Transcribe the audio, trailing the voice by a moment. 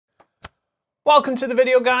Welcome to the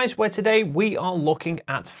video, guys, where today we are looking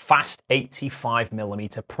at fast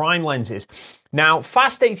 85mm prime lenses. Now,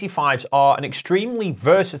 fast 85s are an extremely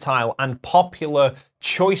versatile and popular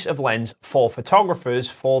choice of lens for photographers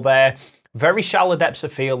for their very shallow depths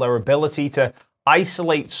of field, their ability to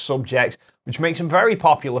isolate subjects, which makes them very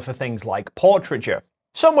popular for things like portraiture.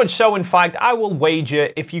 So much so, in fact, I will wager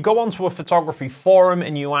if you go onto a photography forum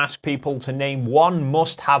and you ask people to name one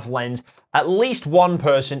must-have lens, at least one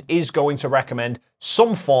person is going to recommend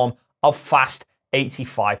some form of fast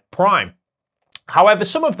 85 prime. However,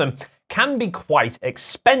 some of them can be quite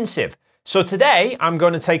expensive. So today, I'm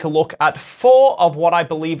going to take a look at 4 of what I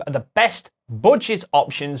believe are the best budget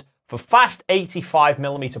options for fast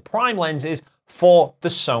 85mm prime lenses for the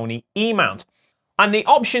Sony E-mount. And the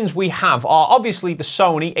options we have are obviously the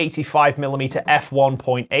Sony 85mm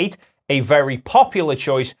f1.8, a very popular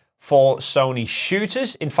choice for Sony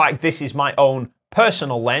shooters. In fact, this is my own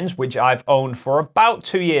personal lens, which I've owned for about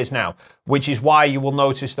 2 years now, which is why you will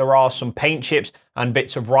notice there are some paint chips and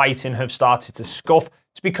bits of writing have started to scuff.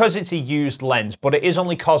 It's because it's a used lens, but it is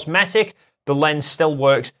only cosmetic. The lens still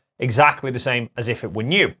works exactly the same as if it were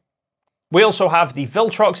new. We also have the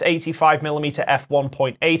Viltrox 85mm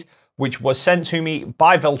f1.8, which was sent to me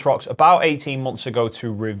by Viltrox about 18 months ago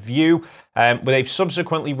to review. They've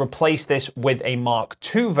subsequently replaced this with a Mark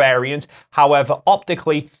II variant. However,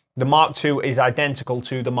 optically, the Mark II is identical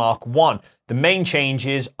to the Mark I. The main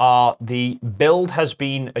changes are the build has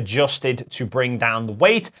been adjusted to bring down the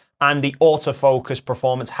weight, and the autofocus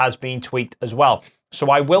performance has been tweaked as well. So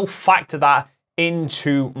I will factor that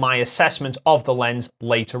into my assessment of the lens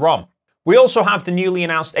later on. We also have the newly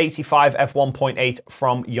announced 85 f1.8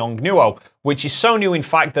 from Yongnuo, which is so new, in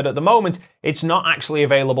fact, that at the moment, it's not actually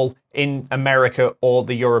available in America or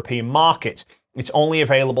the European markets. It's only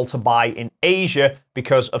available to buy in Asia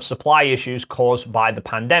because of supply issues caused by the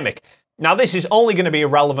pandemic. Now, this is only going to be a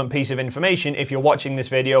relevant piece of information if you're watching this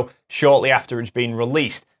video shortly after it's been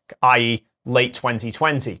released, i.e. late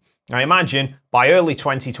 2020. I imagine by early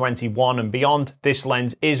 2021 and beyond, this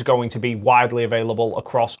lens is going to be widely available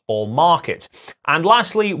across all markets. And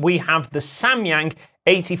lastly, we have the Samyang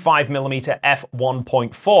 85mm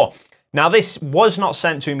f1.4. Now, this was not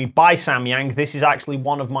sent to me by Samyang. This is actually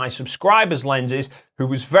one of my subscribers' lenses who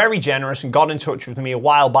was very generous and got in touch with me a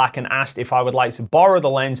while back and asked if I would like to borrow the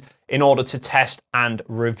lens in order to test and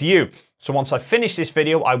review. So once I finish this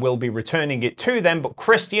video, I will be returning it to them. But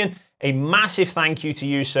Christian, a massive thank you to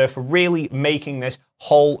you, sir, for really making this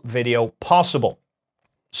whole video possible.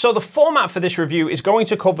 So the format for this review is going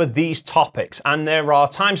to cover these topics, and there are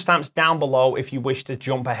timestamps down below if you wish to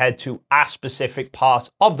jump ahead to a specific part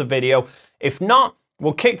of the video. If not,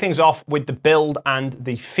 we'll kick things off with the build and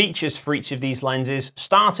the features for each of these lenses,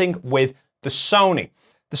 starting with the Sony.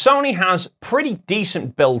 The Sony has pretty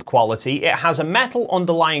decent build quality. It has a metal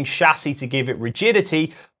underlying chassis to give it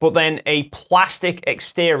rigidity, but then a plastic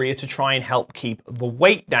exterior to try and help keep the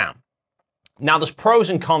weight down. Now, there's pros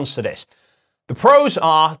and cons to this. The pros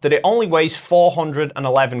are that it only weighs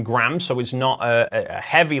 411 grams, so it's not a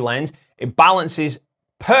heavy lens. It balances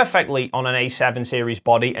perfectly on an A7 series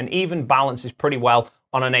body and even balances pretty well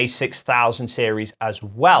on an A6000 series as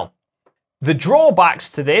well. The drawbacks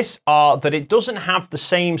to this are that it doesn't have the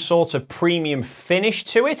same sort of premium finish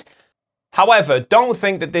to it. However, don't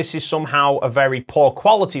think that this is somehow a very poor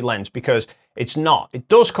quality lens, because it's not. It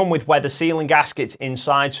does come with weather sealing gaskets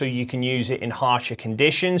inside, so you can use it in harsher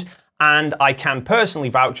conditions. And I can personally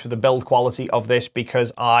vouch for the build quality of this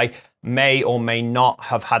because I may or may not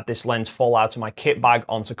have had this lens fall out of my kit bag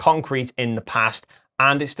onto concrete in the past,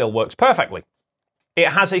 and it still works perfectly. It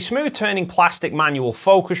has a smooth turning plastic manual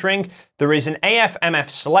focus ring. There is an AF/MF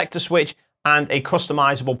selector switch and a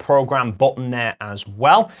customizable program button there as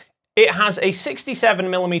well. It has a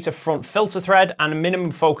 67mm front filter thread and a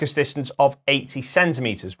minimum focus distance of 80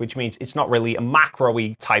 centimeters, which means it's not really a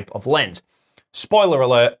macro-y type of lens. Spoiler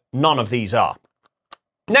alert, none of these are.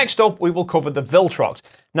 Next up, we will cover the Viltrox.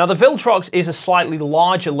 Now, the Viltrox is a slightly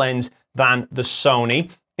larger lens than the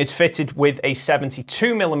Sony. It's fitted with a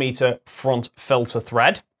 72mm front filter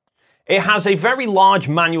thread. It has a very large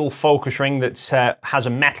manual focus ring that has a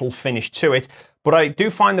metal finish to it, but I do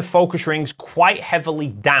find the focus rings quite heavily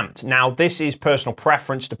damped. Now, this is personal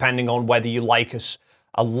preference depending on whether you like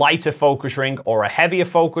a lighter focus ring or a heavier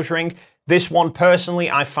focus ring. This one, personally,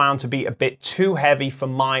 I found to be a bit too heavy for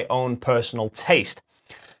my own personal taste.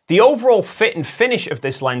 The overall fit and finish of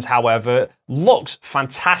this lens, however, looks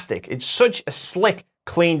fantastic. It's such a slick,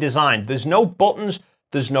 clean design. There's no buttons,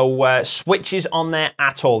 there's no switches on there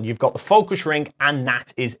at all. You've got the focus ring and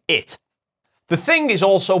that is it. The thing is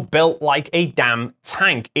also built like a damn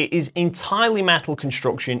tank. It is entirely metal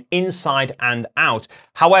construction inside and out.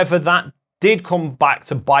 However, that did come back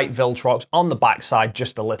to bite Viltrox on the backside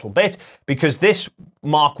just a little bit, because this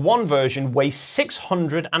Mark I version weighs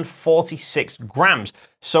 646 grams,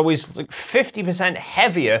 so is like 50%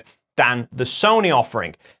 heavier than the Sony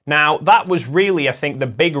offering. Now, that was really, I think, the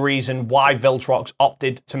big reason why Viltrox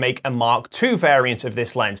opted to make a Mark II variant of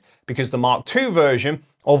this lens, because the Mark II version,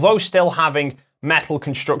 although still having metal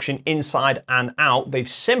construction inside and out, they've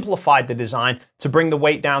simplified the design to bring the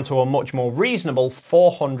weight down to a much more reasonable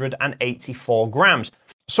 484 grams.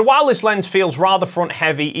 So while this lens feels rather front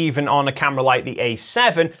heavy even on a camera like the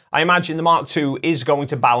A7, I imagine the Mark II is going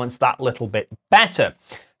to balance that little bit better.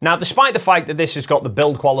 Now, despite the fact that this has got the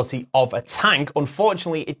build quality of a tank,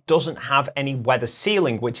 unfortunately it doesn't have any weather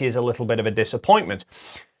sealing, which is a little bit of a disappointment.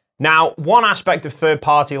 Now, one aspect of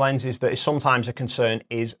third-party lenses that is sometimes a concern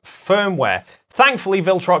is firmware. Thankfully,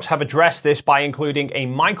 Viltrox have addressed this by including a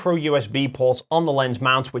micro USB port on the lens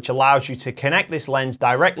mount, which allows you to connect this lens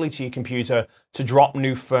directly to your computer to drop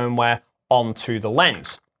new firmware onto the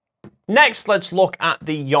lens. Next, let's look at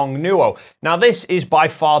the Yongnuo. Now, this is by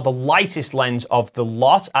far the lightest lens of the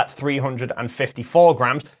lot at 354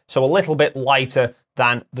 grams, so a little bit lighter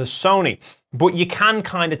than the Sony. But you can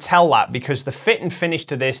kind of tell that because the fit and finish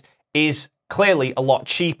to this is clearly a lot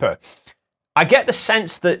cheaper. I get the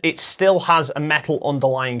sense that it still has a metal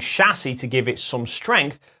underlying chassis to give it some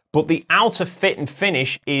strength, but the outer fit and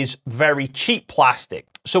finish is very cheap plastic.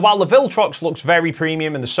 So while the Viltrox looks very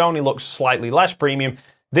premium and the Sony looks slightly less premium,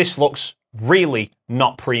 this looks really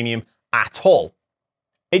not premium at all.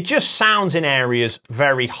 It just sounds in areas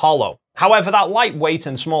very hollow. However, that lightweight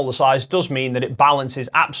and smaller size does mean that it balances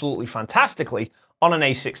absolutely fantastically on an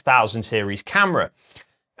A6000 series camera.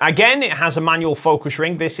 Again, it has a manual focus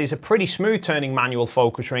ring. This is a pretty smooth turning manual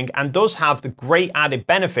focus ring and does have the great added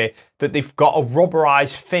benefit that they've got a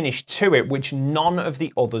rubberized finish to it, which none of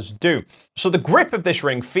the others do. So the grip of this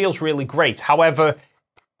ring feels really great. However,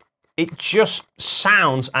 it just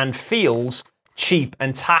sounds and feels cheap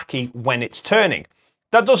and tacky when it's turning.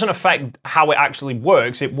 That doesn't affect how it actually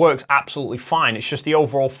works. It works absolutely fine. It's just the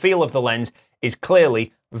overall feel of the lens is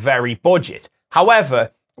clearly very budget.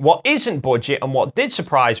 However, what isn't budget and what did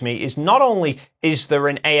surprise me is not only is there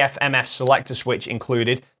an AF/MF selector switch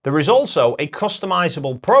included, there is also a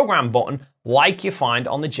customizable program button like you find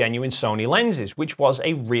on the genuine Sony lenses, which was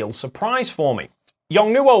a real surprise for me.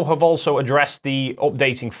 Yongnuo have also addressed the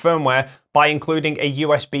updating firmware by including a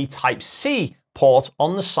USB Type-C port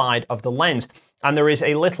on the side of the lens, and there is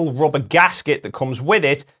a little rubber gasket that comes with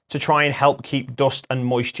it to try and help keep dust and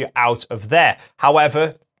moisture out of there.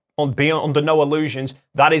 However, be under no illusions,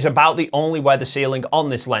 that is about the only weather sealing on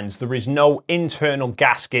this lens. There is no internal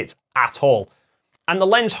gasket at all. And the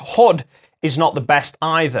lens hood is not the best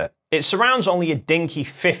either. It surrounds only a dinky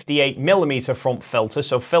 58mm front filter,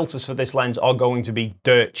 so filters for this lens are going to be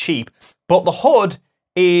dirt cheap. But the hood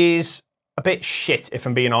is a bit shit, if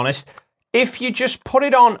I'm being honest. If you just put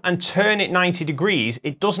it on and turn it 90 degrees,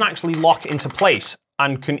 it doesn't actually lock into place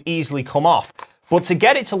and can easily come off. But to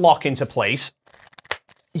get it to lock into place,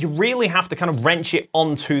 you really have to kind of wrench it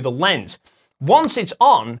onto the lens. Once it's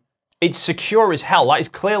on, it's secure as hell. That is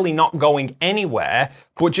clearly not going anywhere,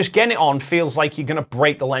 but just getting it on feels like you're going to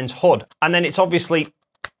break the lens hood. And then it's obviously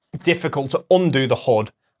difficult to undo the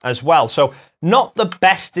hood as well. So not the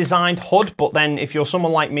best designed hood, but then if you're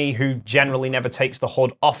someone like me who generally never takes the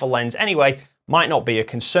hood off a lens anyway, might not be a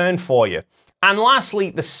concern for you. And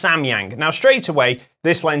lastly, the Samyang. Now, straight away,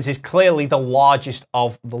 this lens is clearly the largest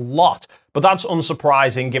of the lot, but that's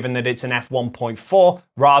unsurprising given that it's an f1.4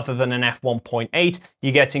 rather than an f1.8.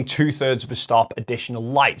 You're getting 2/3 of a stop additional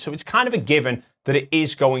light. So it's kind of a given that it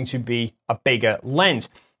is going to be a bigger lens.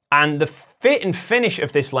 And the fit and finish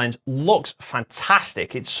of this lens looks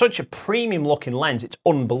fantastic. It's such a premium looking lens, it's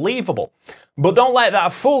unbelievable. But don't let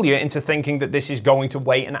that fool you into thinking that this is going to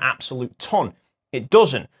weigh an absolute ton. It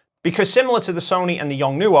doesn't. Because similar to the Sony and the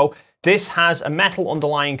Yongnuo, this has a metal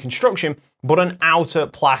underlying construction, but an outer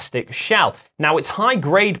plastic shell. Now, it's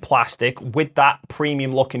high-grade plastic with that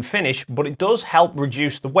premium looking finish, but it does help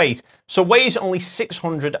reduce the weight. So it weighs only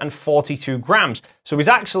 642 grams, so it's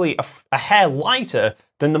actually a hair lighter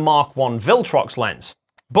than the Mark I Viltrox lens.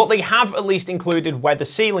 But they have at least included weather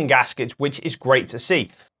sealing gaskets, which is great to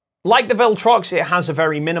see. Like the Viltrox, it has a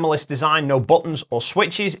very minimalist design, no buttons or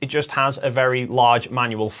switches. It just has a very large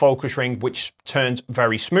manual focus ring, which turns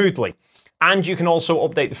very smoothly. And you can also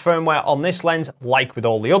update the firmware on this lens, like with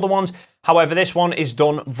all the other ones. However, this one is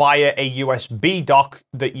done via a USB dock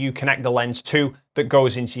that you connect the lens to that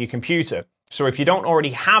goes into your computer. So if you don't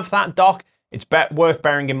already have that dock, it's worth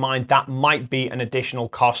bearing in mind that might be an additional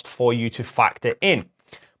cost for you to factor in.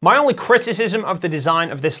 My only criticism of the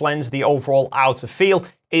design of this lens, the overall outer feel,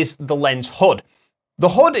 is the lens hood. The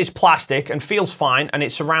hood is plastic and feels fine, and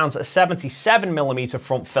it surrounds a 77mm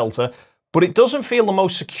front filter, but it doesn't feel the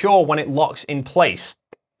most secure when it locks in place.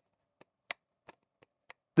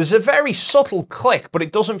 There's a very subtle click, but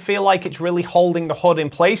it doesn't feel like it's really holding the hood in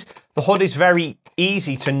place. The hood is very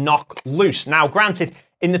easy to knock loose. Now, granted,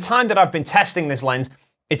 in the time that I've been testing this lens,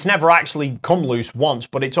 it's never actually come loose once,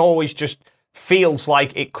 but it's always just feels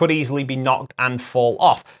like it could easily be knocked and fall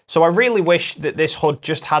off. So I really wish that this hood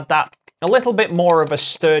just had that a little bit more of a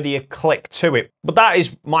sturdier click to it. But that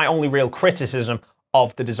is my only real criticism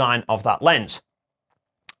of the design of that lens.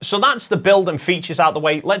 So that's the build and features out the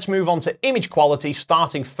way. Let's move on to image quality,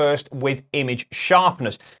 starting first with image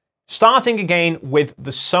sharpness. Starting again with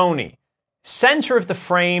the Sony. Center of the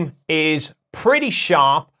frame is pretty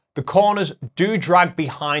sharp. The corners do drag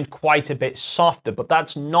behind quite a bit softer, but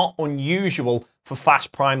that's not unusual for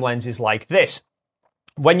fast prime lenses like this.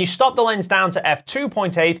 When you stop the lens down to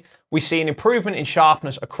f2.8, we see an improvement in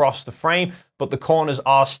sharpness across the frame, but the corners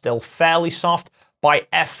are still fairly soft. By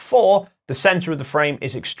f4, the center of the frame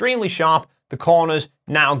is extremely sharp. The corners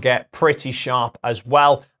now get pretty sharp as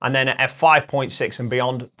well. And then at f5.6 and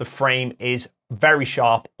beyond, the frame is very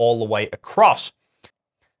sharp all the way across.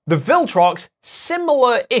 The Viltrox,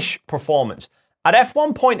 similar-ish performance. At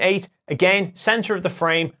f1.8, again, center of the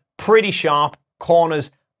frame, pretty sharp,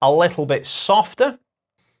 corners a little bit softer.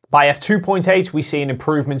 By f2.8, we see an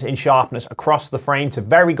improvement in sharpness across the frame to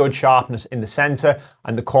very good sharpness in the center,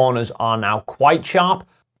 and the corners are now quite sharp.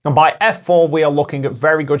 And by f4, we are looking at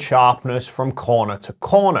very good sharpness from corner to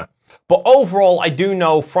corner. But overall, I do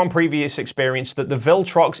know from previous experience that the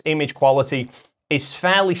Viltrox image quality is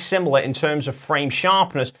fairly similar in terms of frame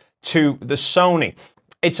sharpness to the Sony.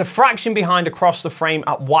 It's a fraction behind across the frame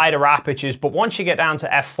at wider apertures, but once you get down to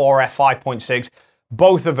f4, f5.6,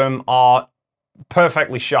 both of them are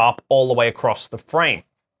perfectly sharp all the way across the frame.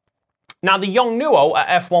 Now the Yongnuo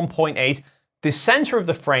at f1.8, the center of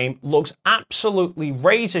the frame looks absolutely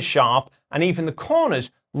razor sharp, and even the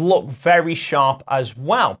corners look very sharp as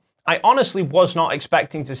well. I honestly was not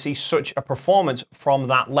expecting to see such a performance from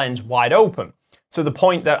that lens wide open, to the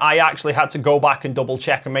point that I actually had to go back and double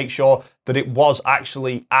check and make sure that it was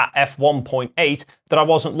actually at f1.8, that I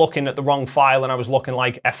wasn't looking at the wrong file and I was looking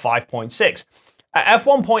like f5.6. At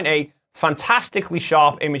f1.8, fantastically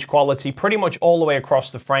sharp image quality pretty much all the way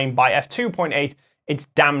across the frame. By f2.8, it's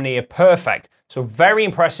damn near perfect. So very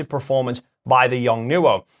impressive performance by the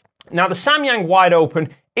Yongnuo. Now the Samyang wide open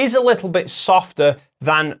is a little bit softer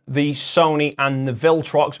than the Sony and the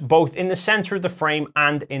Viltrox, both in the center of the frame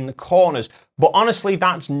and in the corners. But honestly,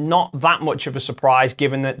 that's not that much of a surprise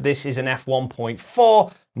given that this is an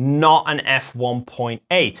f1.4, not an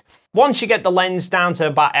f1.8. Once you get the lens down to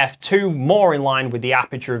about f2, more in line with the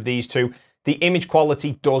aperture of these two, the image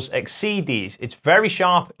quality does exceed these. It's very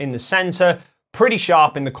sharp in the center, pretty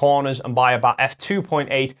sharp in the corners, and by about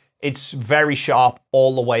f2.8, it's very sharp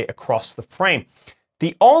all the way across the frame.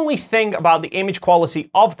 The only thing about the image quality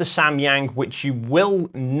of the Samyang, which you will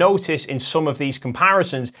notice in some of these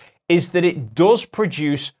comparisons, is that it does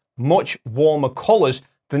produce much warmer colors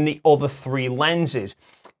than the other three lenses.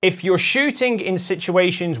 If you're shooting in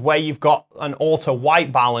situations where you've got an auto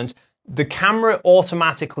white balance, the camera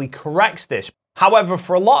automatically corrects this. However,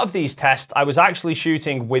 for a lot of these tests, I was actually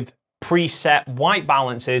shooting with preset white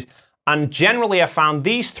balances, and generally I found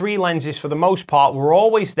these three lenses for the most part were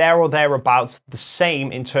always there or thereabouts the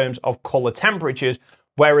same in terms of color temperatures,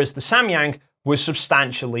 whereas the Samyang was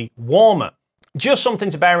substantially warmer. Just something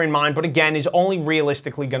to bear in mind, but again, is only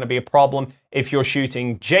realistically going to be a problem if you're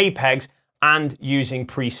shooting JPEGs and using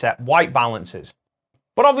preset white balances.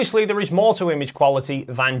 But obviously there is more to image quality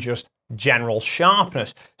than just general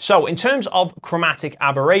sharpness. So in terms of chromatic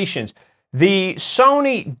aberrations, the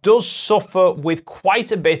Sony does suffer with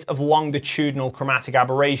quite a bit of longitudinal chromatic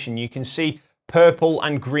aberration. You can see purple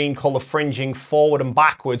and green color fringing forward and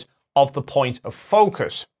backwards of the point of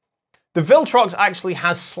focus. The Viltrox actually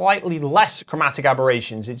has slightly less chromatic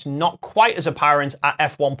aberrations. It's not quite as apparent at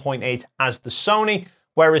f1.8 as the Sony,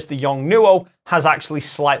 whereas the Yongnuo has actually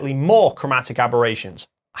slightly more chromatic aberrations.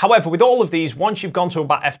 However, with all of these, once you've gone to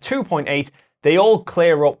about f2.8, they all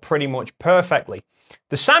clear up pretty much perfectly.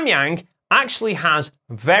 The Samyang actually has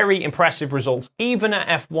very impressive results, even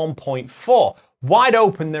at f1.4. Wide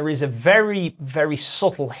open, there is a very, very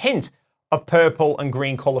subtle hint of purple and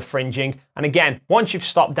green color fringing. And again, once you've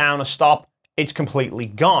stopped down a stop, it's completely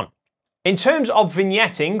gone. In terms of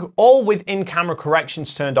vignetting, all with in-camera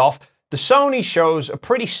corrections turned off, the Sony shows a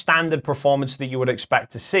pretty standard performance that you would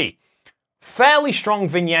expect to see. Fairly strong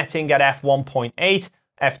vignetting at f1.8,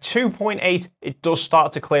 f2.8 it does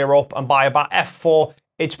start to clear up, and by about f4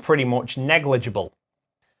 it's pretty much negligible.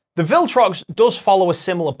 The Viltrox does follow a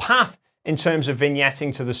similar path in terms of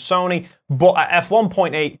vignetting to the Sony, but at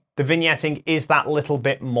f1.8 the vignetting is that little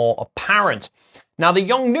bit more apparent. Now the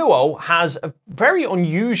Yongnuo has a very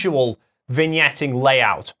unusual vignetting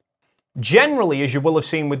layout. Generally, as you will have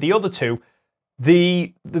seen with the other two,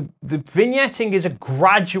 the vignetting is a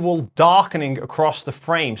gradual darkening across the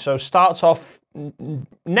frame. So starts off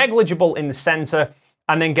negligible in the center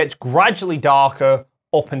and then gets gradually darker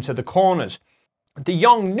up into the corners. The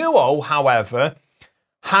Yongnuo, however,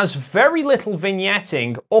 has very little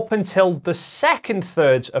vignetting up until the second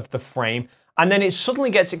third of the frame, and then it suddenly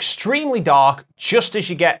gets extremely dark just as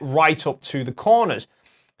you get right up to the corners.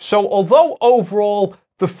 So although overall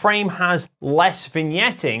the frame has less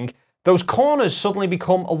vignetting, those corners suddenly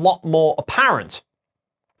become a lot more apparent.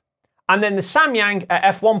 And then the Samyang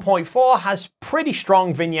at f1.4 has pretty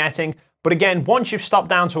strong vignetting, but again, once you've stopped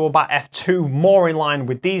down to about f2, more in line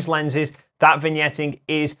with these lenses, that vignetting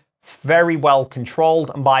is very well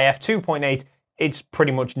controlled, and by f2.8, it's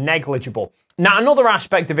pretty much negligible. Now, another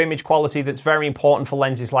aspect of image quality that's very important for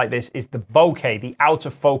lenses like this is the bokeh, the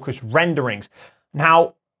out-of-focus renderings.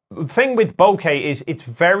 Now, the thing with bokeh is it's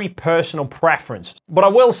very personal preference. But I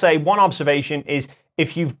will say one observation is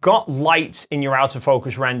if you've got light in your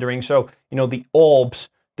out-of-focus rendering, so, you know, the orbs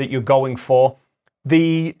that you're going for,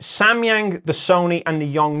 the Samyang, the Sony, and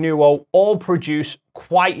the Yongnuo all produce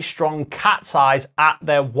quite strong cat's eyes at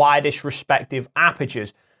their widest respective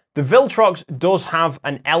apertures. The Viltrox does have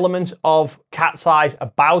an element of cat's eyes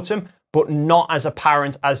about them, but not as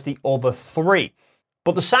apparent as the other three.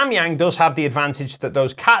 But the Samyang does have the advantage that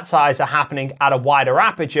those cat's eyes are happening at a wider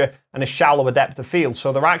aperture and a shallower depth of field,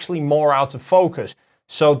 so they're actually more out of focus.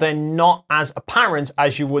 So they're not as apparent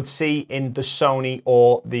as you would see in the Sony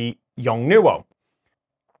or the Yongnuo.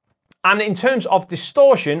 And in terms of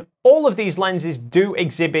distortion, all of these lenses do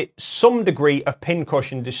exhibit some degree of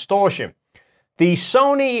pincushion distortion. The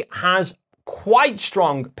Sony has quite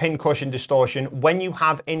strong pincushion distortion when you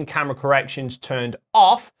have in-camera corrections turned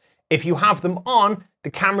off. If you have them on, the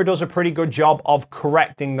camera does a pretty good job of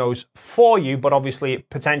correcting those for you, but obviously it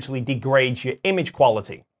potentially degrades your image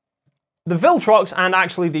quality. The Viltrox and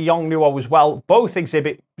actually the Yongnuo as well both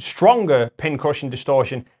exhibit stronger pincushion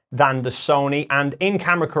distortion than the Sony, and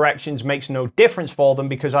in-camera corrections makes no difference for them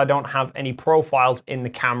because I don't have any profiles in the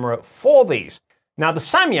camera for these. Now the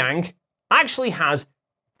Samyang actually has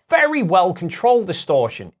very well controlled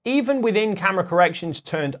distortion. Even with in-camera corrections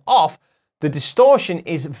turned off, the distortion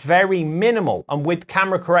is very minimal, and with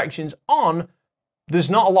camera corrections on, there's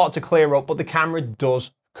not a lot to clear up, but the camera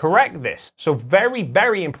does correct this. So very,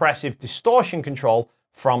 very impressive distortion control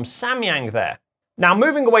from Samyang there. Now,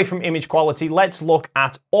 moving away from image quality, let's look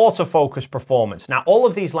at autofocus performance. Now, all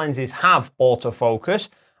of these lenses have autofocus,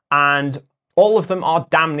 and all of them are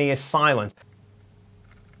damn near silent.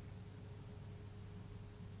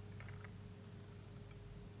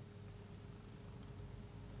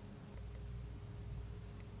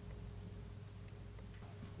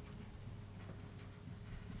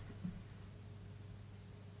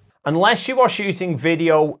 Unless you are shooting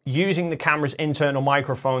video using the camera's internal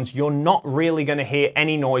microphones, you're not really going to hear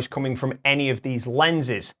any noise coming from any of these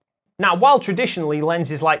lenses. Now, while traditionally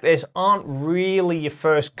lenses like this aren't really your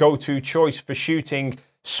first go-to choice for shooting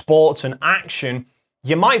sports and action,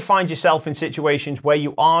 you might find yourself in situations where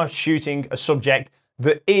you are shooting a subject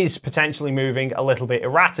that is potentially moving a little bit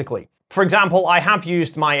erratically. For example, I have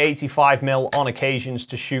used my 85mm on occasions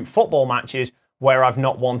to shoot football matches where I've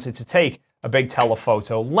not wanted to take a big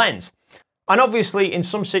telephoto lens. And obviously in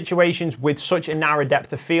some situations with such a narrow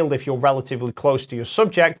depth of field, if you're relatively close to your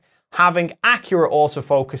subject, having accurate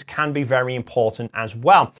autofocus can be very important as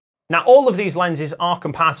well. Now, all of these lenses are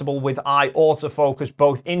compatible with eye autofocus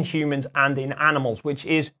both in humans and in animals, which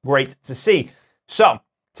is great to see. So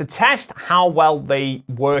to test how well they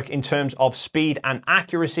work in terms of speed and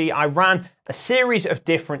accuracy, I ran a series of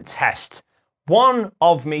different tests. One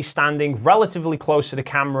of me standing relatively close to the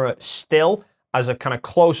camera still as a kind of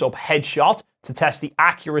close-up headshot to test the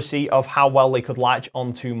accuracy of how well they could latch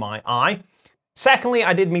onto my eye. Secondly,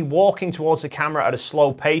 I did me walking towards the camera at a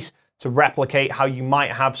slow pace to replicate how you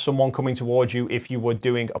might have someone coming towards you if you were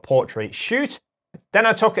doing a portrait shoot. Then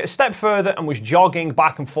I took it a step further and was jogging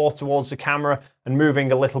back and forth towards the camera and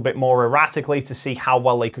moving a little bit more erratically to see how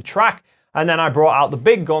well they could track. And then I brought out the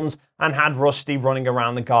big guns and had Rusty running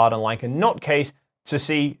around the garden like a nutcase to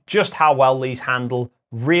see just how well these handle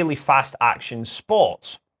really fast action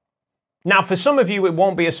sports. Now, for some of you, it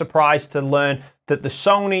won't be a surprise to learn that the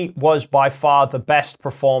Sony was by far the best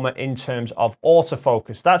performer in terms of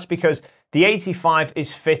autofocus. That's because the 85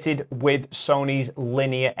 is fitted with Sony's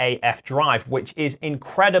linear AF drive, which is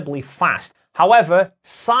incredibly fast. However,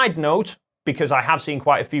 side note, because I have seen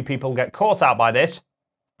quite a few people get caught out by this,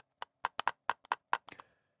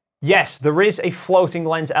 yes, there is a floating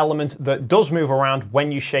lens element that does move around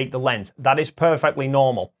when you shake the lens. That is perfectly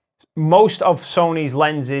normal. Most of Sony's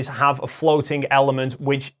lenses have a floating element,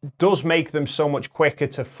 which does make them so much quicker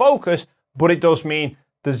to focus, but it does mean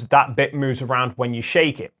that bit moves around when you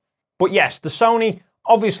shake it. But yes, the Sony,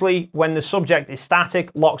 obviously, when the subject is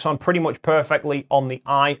static, locks on pretty much perfectly on the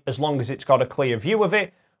eye, as long as it's got a clear view of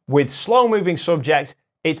it. With slow-moving subjects,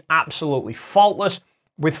 it's absolutely faultless.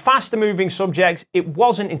 With faster-moving subjects, it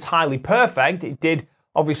wasn't entirely perfect. It did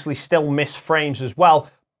obviously still miss frames as well.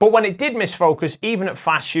 But when it did miss focus, even at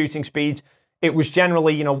fast shooting speeds, it was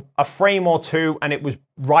generally, a frame or two, and it was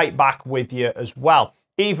right back with you as well,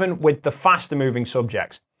 even with the faster moving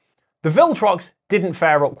subjects. The Viltrox didn't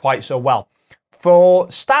fare up quite so well. For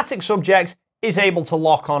static subjects, it's able to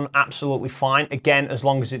lock on absolutely fine, again, as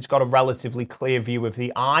long as it's got a relatively clear view of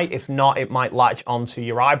the eye. If not, it might latch onto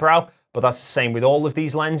your eyebrow, but that's the same with all of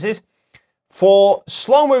these lenses. For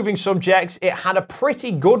slow moving subjects, it had a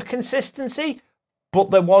pretty good consistency, but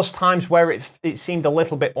there was times where it seemed a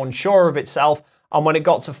little bit unsure of itself, and when it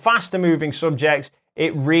got to faster moving subjects,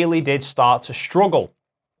 it really did start to struggle.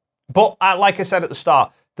 But like I said at the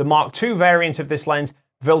start, the Mark II variant of this lens,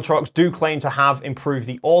 Viltrox do claim to have improved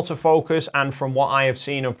the autofocus, and from what I have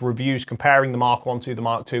seen of reviews comparing the Mark I to the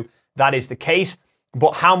Mark II, that is the case.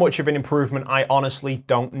 But how much of an improvement, I honestly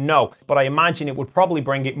don't know. But I imagine it would probably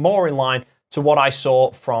bring it more in line to what I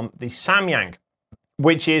saw from the Samyang,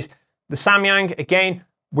 which is the Samyang, again,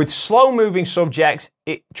 with slow-moving subjects,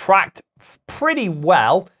 it tracked pretty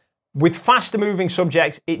well. With faster-moving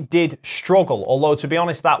subjects, it did struggle. Although, to be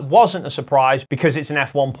honest, that wasn't a surprise because it's an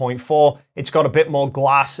f1.4. It's got a bit more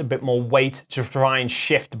glass, a bit more weight to try and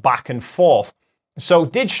shift back and forth. So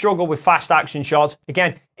did struggle with fast action shots.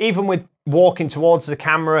 Again, even with walking towards the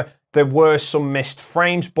camera, there were some missed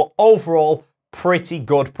frames, but overall, pretty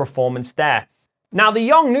good performance there. Now, the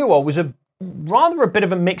Yongnuo was rather a bit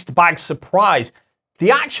of a mixed bag surprise. The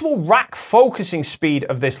actual rack focusing speed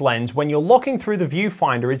of this lens, when you're looking through the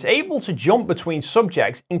viewfinder, is able to jump between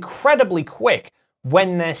subjects incredibly quick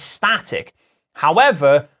when they're static.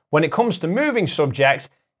 However, when it comes to moving subjects,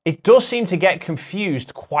 it does seem to get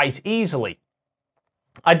confused quite easily.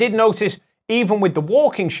 I did notice, even with the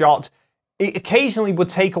walking shot, it occasionally would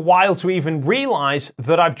take a while to even realize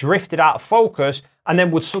that I've drifted out of focus, and then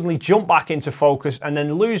would suddenly jump back into focus and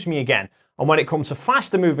then lose me again. And when it comes to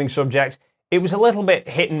faster moving subjects, it was a little bit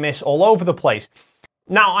hit and miss all over the place.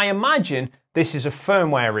 Now, I imagine this is a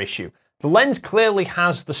firmware issue. The lens clearly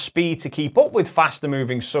has the speed to keep up with faster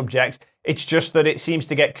moving subjects. It's just that it seems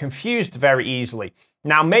to get confused very easily.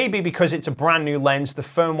 Now, maybe because it's a brand new lens, the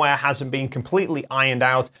firmware hasn't been completely ironed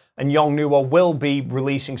out, and Yongnuo will be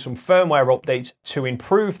releasing some firmware updates to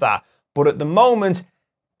improve that. But at the moment,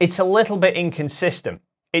 it's a little bit inconsistent.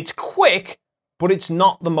 It's quick, but it's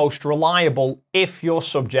not the most reliable if your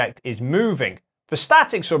subject is moving. For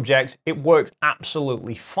static subjects, it works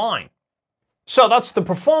absolutely fine. So that's the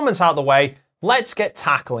performance out of the way. Let's get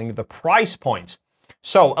tackling the price points.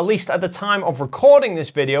 So, at least at the time of recording this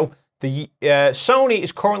video, the Sony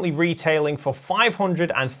is currently retailing for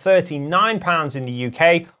 £539 in the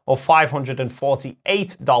UK or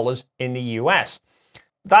 $548 in the US.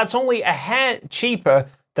 That's only a hair cheaper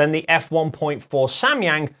than the f1.4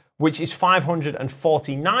 Samyang, which is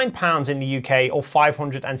 £549 in the UK or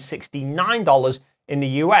 $569 in the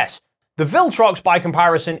US. The Viltrox, by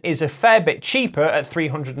comparison, is a fair bit cheaper at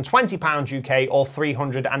 £320 UK or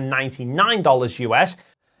 $399 US.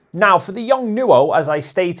 Now, for the Yongnuo, as I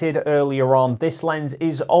stated earlier on, this lens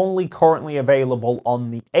is only currently available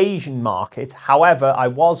on the Asian market. However, I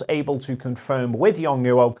was able to confirm with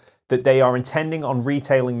Yongnuo that they are intending on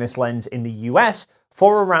retailing this lens in the US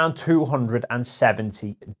for around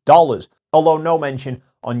 $270, although no mention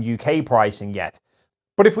on UK pricing yet.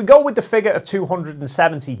 But if we go with the figure of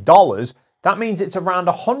 $270, that means it's around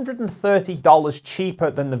 $130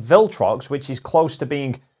 cheaper than the Viltrox, which is close to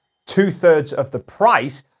being 2/3 of the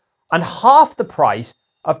price, and half the price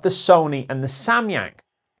of the Sony and the Samyang.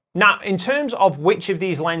 Now, in terms of which of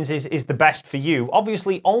these lenses is the best for you,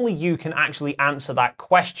 obviously only you can actually answer that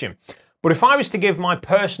question. But if I was to give my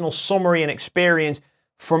personal summary and experience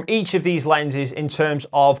from each of these lenses in terms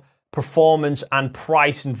of performance and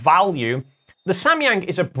price and value, the Samyang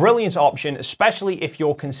is a brilliant option, especially if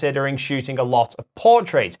you're considering shooting a lot of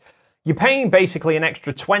portraits. You're paying basically an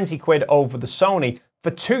extra 20 quid over the Sony for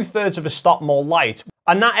 2/3 of a stop more light.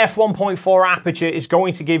 And that f1.4 aperture is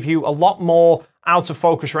going to give you a lot more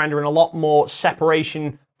autofocus rendering, a lot more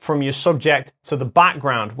separation from your subject to the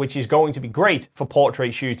background, which is going to be great for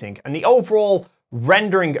portrait shooting. And the overall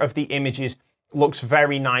rendering of the images looks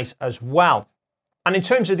very nice as well. And in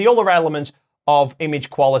terms of the other elements of image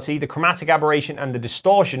quality, the chromatic aberration and the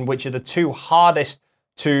distortion, which are the two hardest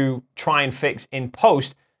to try and fix in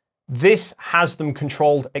post, this has them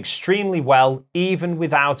controlled extremely well, even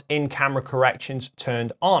without in-camera corrections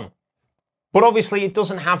turned on. But obviously it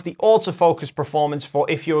doesn't have the autofocus performance for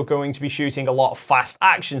if you're going to be shooting a lot of fast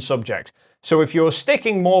action subjects. So if you're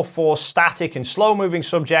sticking more for static and slow moving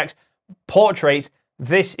subjects, portraits,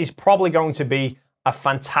 this is probably going to be a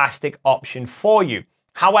fantastic option for you.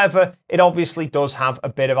 However, it obviously does have a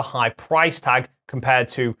bit of a high price tag compared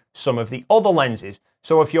to some of the other lenses.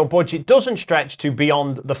 So if your budget doesn't stretch to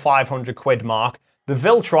beyond the 500 quid mark, the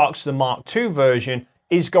Viltrox, the Mark II version,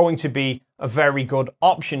 is going to be a very good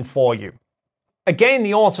option for you. Again,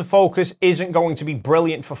 the autofocus isn't going to be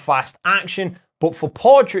brilliant for fast action, but for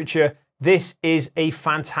portraiture, this is a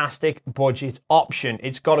fantastic budget option.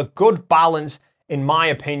 It's got a good balance, in my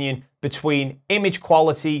opinion, between image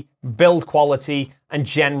quality, build quality, and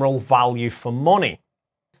general value for money.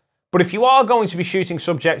 But if you are going to be shooting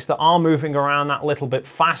subjects that are moving around that little bit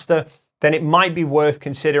faster, then it might be worth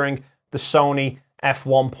considering the Sony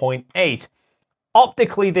f1.8.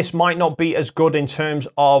 Optically, this might not be as good in terms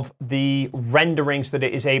of the renderings that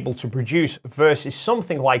it is able to produce versus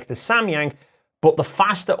something like the Samyang, but the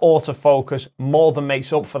faster autofocus more than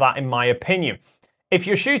makes up for that, in my opinion. If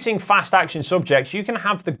you're shooting fast action subjects, you can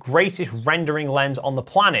have the greatest rendering lens on the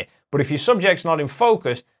planet, but if your subject's not in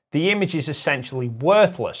focus, the image is essentially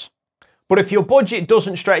worthless. But if your budget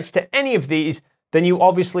doesn't stretch to any of these, then you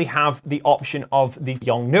obviously have the option of the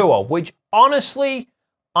Yongnuo, which honestly,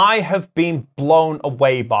 I have been blown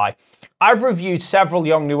away by. I've reviewed several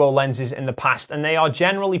Yongnuo lenses in the past, and they are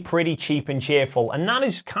generally pretty cheap and cheerful, and that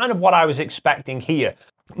is kind of what I was expecting here.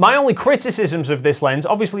 My only criticisms of this lens,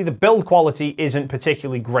 obviously the build quality isn't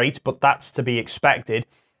particularly great, but that's to be expected.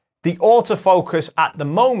 The autofocus at the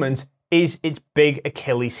moment is its big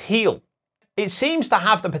Achilles heel. It seems to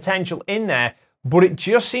have the potential in there, but it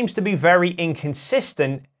just seems to be very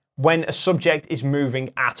inconsistent when a subject is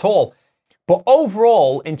moving at all. But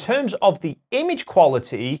overall, in terms of the image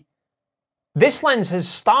quality, this lens has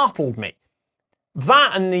startled me.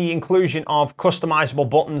 That and the inclusion of customizable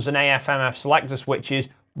buttons and AF/MF selector switches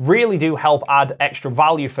really do help add extra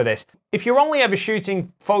value for this. If you're only ever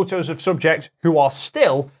shooting photos of subjects who are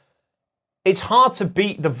still, it's hard to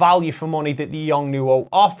beat the value for money that the Yongnuo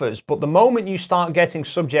offers. But the moment you start getting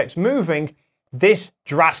subjects moving, this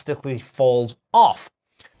drastically falls off.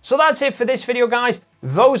 So that's it for this video, guys.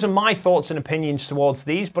 Those are my thoughts and opinions towards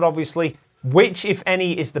these, but obviously, which, if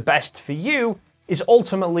any, is the best for you is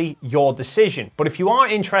ultimately your decision. But if you are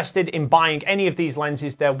interested in buying any of these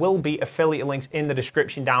lenses, there will be affiliate links in the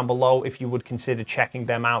description down below if you would consider checking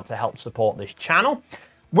them out to help support this channel.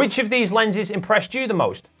 Which of these lenses impressed you the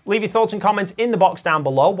most? Leave your thoughts and comments in the box down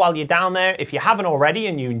below. While you're down there, if you haven't already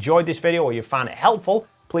and you enjoyed this video or you found it helpful,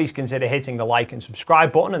 please consider hitting the like and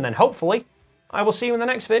subscribe button, and then hopefully I will see you in the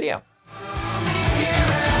next video.